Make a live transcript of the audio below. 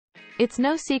It's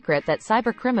no secret that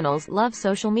cybercriminals love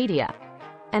social media.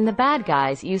 And the bad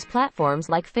guys use platforms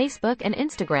like Facebook and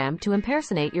Instagram to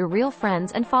impersonate your real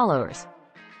friends and followers.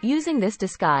 Using this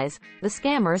disguise, the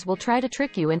scammers will try to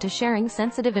trick you into sharing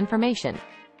sensitive information.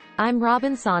 I'm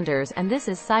Robin Saunders and this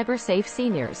is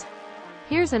CyberSafeSeniors.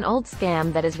 Here's an old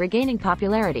scam that is regaining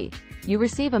popularity. You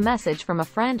receive a message from a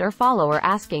friend or follower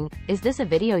asking, "Is this a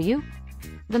video you?"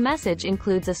 The message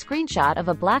includes a screenshot of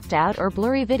a blacked out or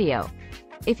blurry video.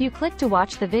 If you click to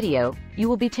watch the video, you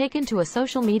will be taken to a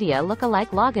social media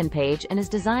lookalike login page and is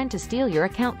designed to steal your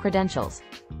account credentials.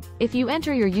 If you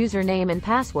enter your username and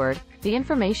password, the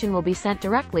information will be sent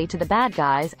directly to the bad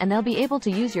guys and they'll be able to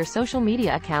use your social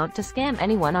media account to scam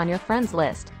anyone on your friends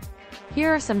list.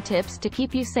 Here are some tips to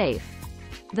keep you safe.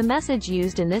 The message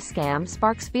used in this scam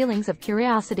sparks feelings of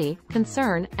curiosity,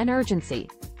 concern, and urgency.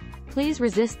 Please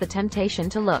resist the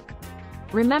temptation to look.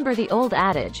 Remember the old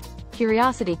adage,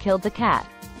 curiosity killed the cat.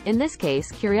 In this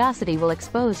case, curiosity will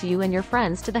expose you and your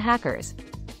friends to the hackers.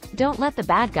 Don't let the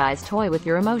bad guys toy with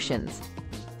your emotions.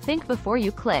 Think before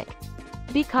you click.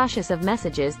 Be cautious of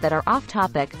messages that are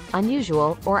off-topic,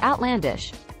 unusual, or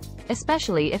outlandish,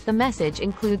 especially if the message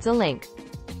includes a link.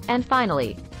 And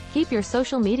finally, keep your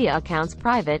social media accounts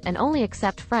private and only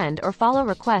accept friend or follow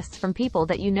requests from people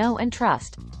that you know and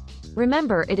trust.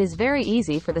 Remember, it is very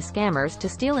easy for the scammers to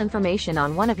steal information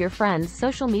on one of your friends'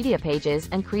 social media pages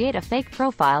and create a fake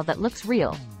profile that looks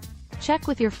real. Check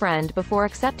with your friend before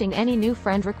accepting any new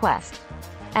friend request.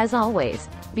 As always,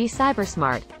 be cyber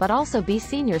smart, but also be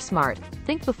senior smart.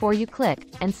 Think before you click,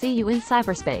 and see you in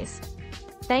cyberspace.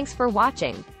 Thanks for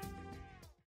watching.